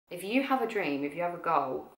If you have a dream, if you have a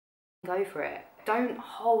goal, go for it. Don't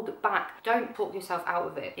hold back. Don't talk yourself out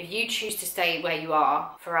of it. If you choose to stay where you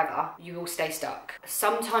are forever, you will stay stuck.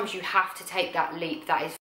 Sometimes you have to take that leap that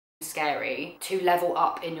is scary to level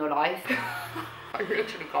up in your life. I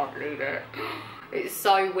literally can't believe it. It's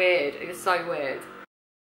so weird. It's so weird.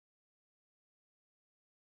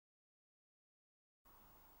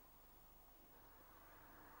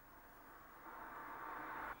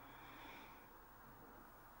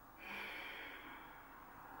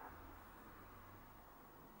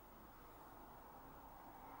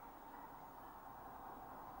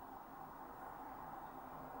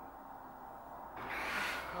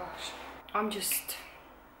 I'm just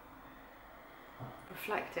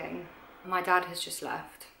reflecting. My dad has just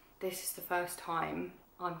left. This is the first time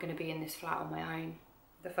I'm going to be in this flat on my own.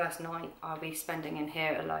 The first night I'll be spending in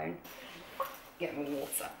here alone. Get me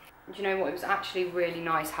water. Do you know what? It was actually really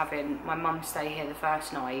nice having my mum stay here the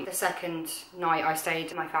first night. The second night I stayed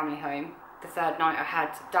in my family home. The third night I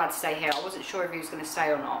had Dad stay here. I wasn't sure if he was going to stay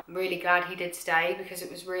or not. I'm really glad he did stay because it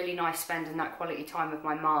was really nice spending that quality time with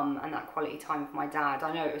my mum and that quality time with my dad.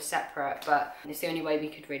 I know it was separate, but it's the only way we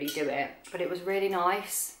could really do it. But it was really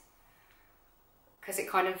nice because it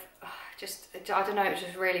kind of just, I don't know, it was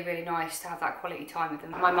just really, really nice to have that quality time with him.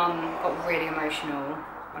 My mum got really emotional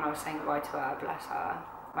when I was saying goodbye to her, bless her.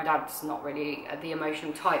 My dad's not really the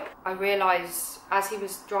emotional type. I realised as he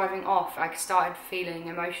was driving off, I started feeling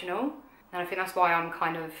emotional. And I think that's why I'm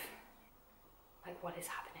kind of like, what is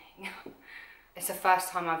happening? It's the first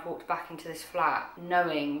time I've walked back into this flat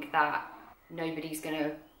knowing that nobody's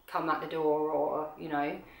gonna come at the door or, you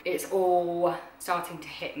know, it's all starting to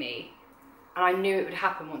hit me. And I knew it would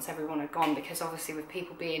happen once everyone had gone because obviously with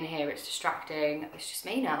people being here, it's distracting. It's just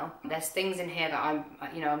me now. There's things in here that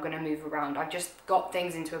I'm gonna move around. I've just got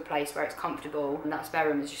things into a place where it's comfortable and that spare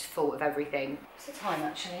room is just full of everything. What's the time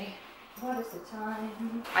actually? What is the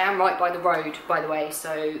time? I am right by the road, by the way,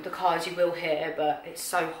 so the cars you will hear, but it's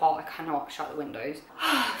so hot I cannot shut the windows.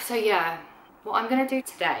 So yeah, what I'm gonna do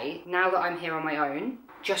today, now that I'm here on my own,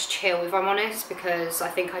 just chill if I'm honest, because I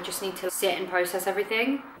think I just need to sit and process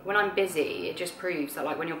everything. When I'm busy, it just proves that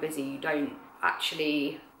like when you're busy, you don't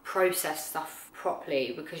actually process stuff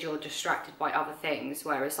properly because you're distracted by other things,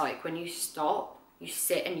 whereas like when you stop, you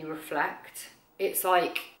sit and you reflect, it's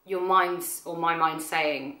like your mind's, or my mind's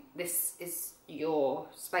saying, this is your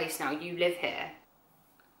space now, you live here.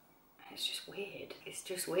 It's just weird. It's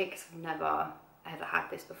just weird because I've never ever had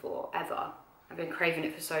this before, ever. I've been craving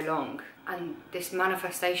it for so long. And this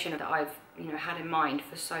manifestation that I've, had in mind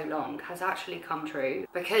for so long has actually come true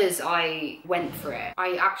because I went for it.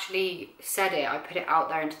 I actually said it, I put it out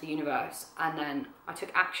there into the universe, and then I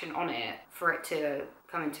took action on it for it to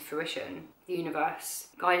come into fruition. The universe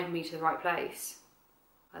guided me to the right place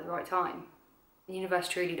at the right time. The universe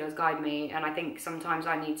truly does guide me, and I think sometimes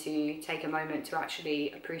I need to take a moment to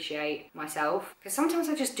actually appreciate myself, because sometimes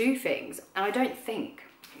I just do things and I don't think.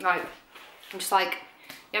 Like, I'm just like,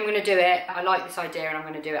 yeah, I'm gonna do it, I like this idea and I'm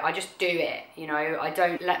gonna do it. I just do it, I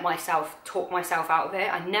don't let myself talk myself out of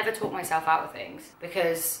it. I never talk myself out of things,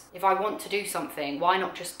 because if I want to do something, why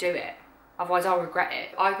not just do it? Otherwise I'll regret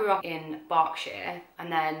it. I grew up in Berkshire,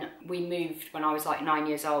 and then we moved when I was like 9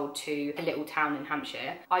 years old to a little town in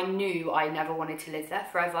Hampshire. I knew I never wanted to live there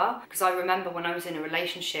forever, because I remember when I was in a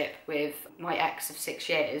relationship with my ex of 6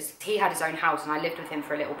 years, he had his own house and I lived with him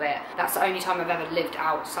for a little bit. That's the only time I've ever lived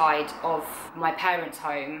outside of my parents'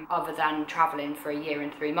 home other than travelling for a year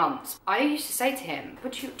and 3 months. I used to say to him,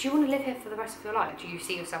 but do you want to live here for the rest of your life? Do you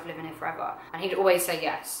see yourself living here forever? And he'd always say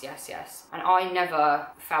yes, yes, yes. And I never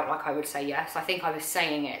felt like I would say yes. I think I was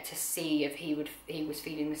saying it to see if he was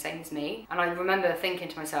feeling the same as me. And I remember thinking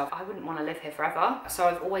to myself, I wouldn't want to live here forever. So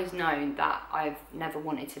I've always known that I've never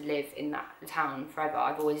wanted to live in that town forever.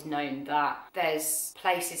 I've always known that there's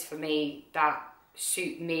places for me that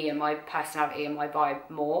suit me and my personality and my vibe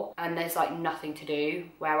more, and there's like nothing to do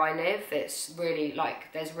where I live. It's really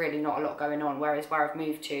like there's really not a lot going on, whereas where I've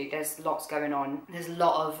moved to, there's lots going on. There's a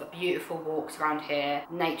lot of beautiful walks around here,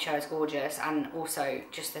 nature is gorgeous, and also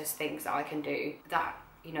just there's things that I can do that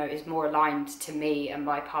is more aligned to me and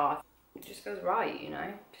my path. It just feels right, it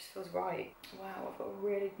just feels right. Wow, I've got a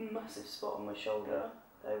really massive spot on my shoulder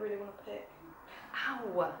that I really want to pick.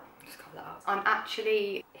 Ow! Just cover that up. I'm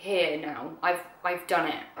actually here now. I've done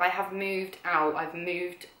it. I have moved out. I've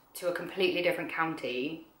moved to a completely different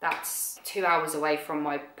county. That's 2 hours away from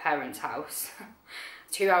my parents' house.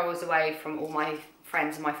 2 hours away from all my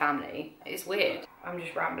friends and my family. It's weird. I'm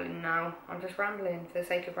just rambling now. I'm just rambling for the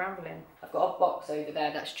sake of rambling. I've got a box over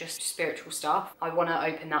there that's just spiritual stuff. I want to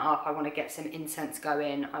open that up. I want to get some incense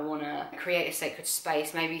going. I want to create a sacred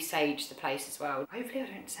space, maybe sage the place as well. Hopefully I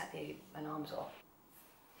don't set the alarms off.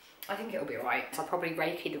 I think it'll be alright. I'll probably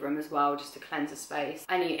Reiki the room as well, just to cleanse the space.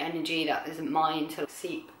 Any energy that isn't mine to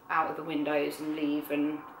seep out of the windows and leave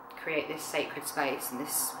and create this sacred space and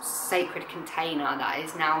this sacred container that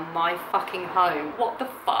is now my fucking home. What the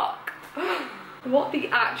fuck? What the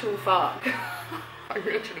actual fuck? I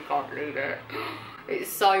literally can't believe it.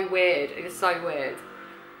 It's so weird. It's so weird.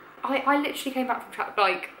 I literally came back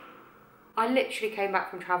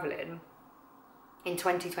from travelling in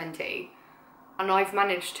 2020. And I've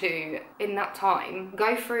managed to, in that time,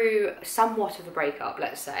 go through somewhat of a breakup,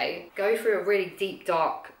 let's say, go through a really deep,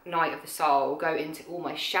 dark night of the soul, go into all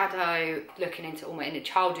my shadow, looking into all my inner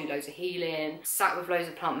child, do loads of healing, sat with loads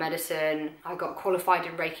of plant medicine. I got qualified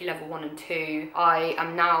in Reiki level 1 and 2. I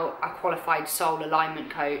am now a qualified soul alignment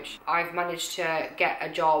coach. I've managed to get a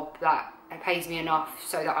job that pays me enough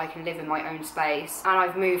so that I can live in my own space. And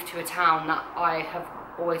I've moved to a town that I have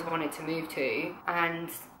always wanted to move to. And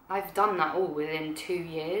I've done that all within 2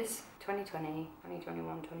 years. 2020,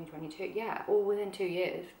 2021, 2022, yeah, all within 2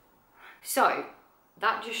 years. So,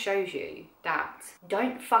 that just shows you that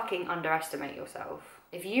don't fucking underestimate yourself.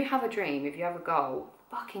 If you have a dream, if you have a goal,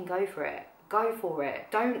 fucking go for it. Go for it.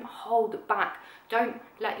 Don't hold back. Don't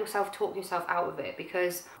let yourself talk yourself out of it,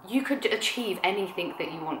 because you could achieve anything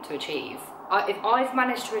that you want to achieve. If I've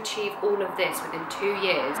managed to achieve all of this within 2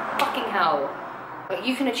 years, fucking hell, like,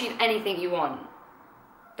 you can achieve anything you want.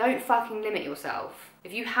 Don't fucking limit yourself.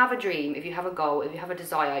 If you have a dream, if you have a goal, if you have a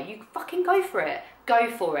desire, you fucking go for it. Go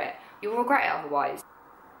for it. You'll regret it otherwise.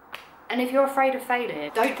 And if you're afraid of failing,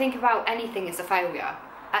 don't think about anything as a failure.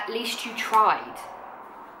 At least you tried.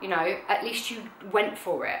 You know, at least you went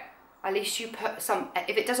for it. At least you put some,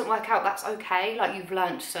 if it doesn't work out, that's okay. Like, you've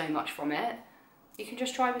learned so much from it. You can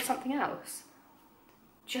just try with something else.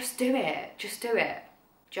 Just do it. Just do it.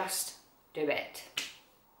 Just do it.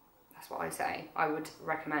 What I say. I would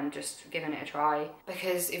recommend just giving it a try,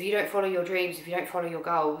 because if you don't follow your dreams, if you don't follow your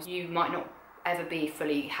goals, you might not ever be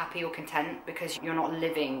fully happy or content, because you're not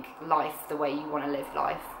living life the way you want to live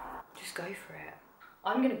life. Just go for it.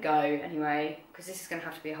 I'm gonna go anyway, because this is gonna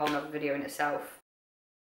have to be a whole nother video in itself.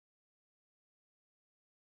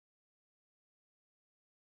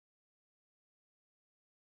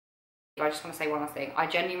 I just want to say one other thing. I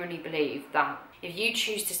genuinely believe that if you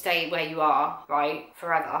choose to stay where you are, right,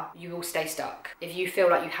 forever, you will stay stuck. If you feel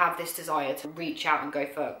like you have this desire to reach out and go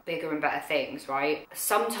for bigger and better things, right,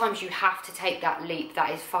 sometimes you have to take that leap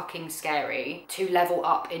that is fucking scary to level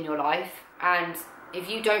up in your life. And if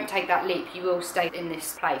you don't take that leap, you will stay in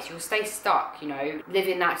this place. You'll stay stuck, you know, live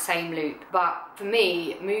in that same loop. But for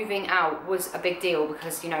me, moving out was a big deal,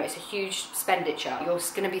 because, you know, it's a huge expenditure. You're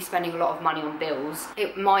going to be spending a lot of money on bills.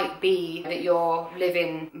 It might be that you're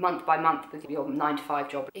living month by month with your 9-to-5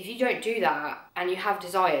 job. If you don't do that and you have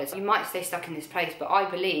desires, you might stay stuck in this place. But I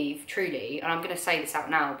believe, truly, and I'm going to say this out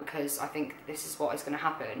now because I think this is what is going to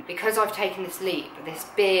happen, because I've taken this leap, this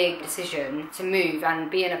big decision to move and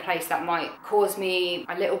be in a place that might cause me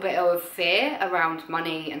a little bit of fear around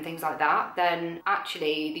money and things like that, then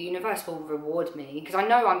actually the universe will reward me, because I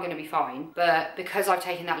know I'm going to be fine. But because I've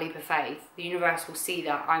taken that leap of faith, the universe will see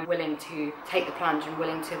that I'm willing to take the plunge and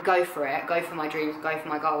willing to go for it, go for my dreams, go for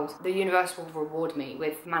my goals. The universe will reward me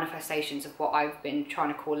with manifestations of what I've been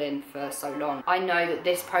trying to call in for so long. I know that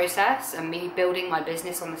this process and me building my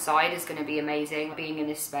business on the side is going to be amazing, being in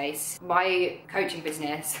this space. My coaching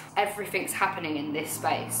business, everything's happening in this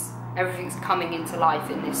space. Everything's coming into life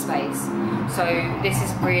in this space. So this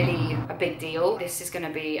is really a big deal. This is going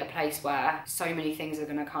to be a place where so many things are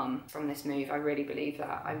going to come from this move. I really believe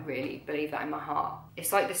that. I really believe that in my heart.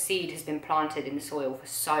 It's like the seed has been planted in the soil for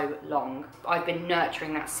so long. I've been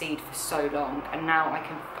nurturing that seed for so long, and now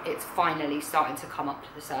it's finally starting to come up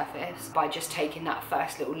to the surface by just taking that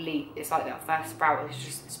first little leap. It's like that first sprout has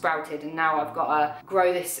just sprouted, and now I've got to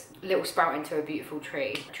grow this little sprout into a beautiful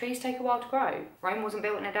tree. Trees take a while to grow. Rome wasn't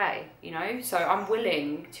built in a day, you know? So I'm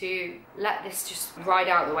willing to let this just ride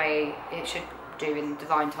out the way it should do in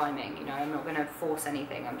divine timing, you know? I'm not going to force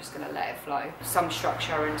anything, I'm just going to let it flow. Some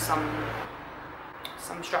structure and some...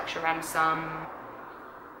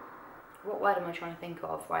 What word am I trying to think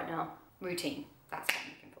of right now? Routine. That's what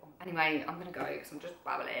I'm looking for. Anyway, I'm going to go because I'm just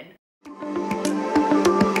babbling.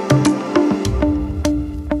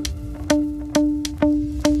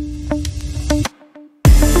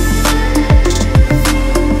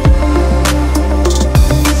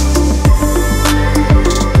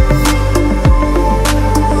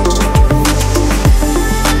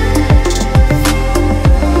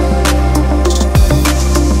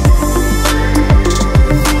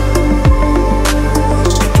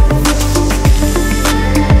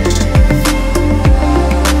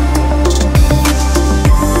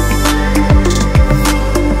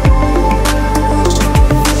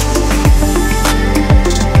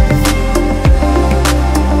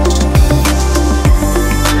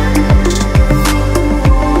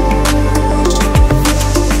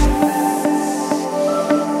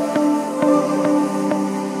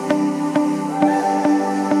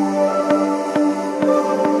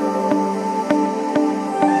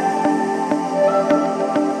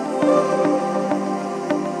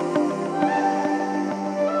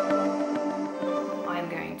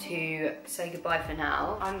 say goodbye for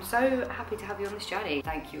now. I'm so happy to have you on this journey.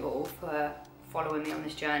 Thank you all for following me on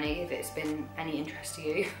this journey, if it's been any interest to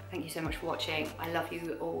you. Thank you so much for watching. I love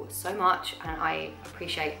you all so much, and I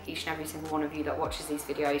appreciate each and every single one of you that watches these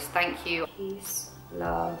videos. Thank you. Peace,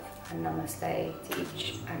 love, and namaste to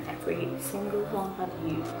each and every single one of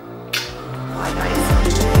you. Bye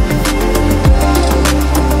guys.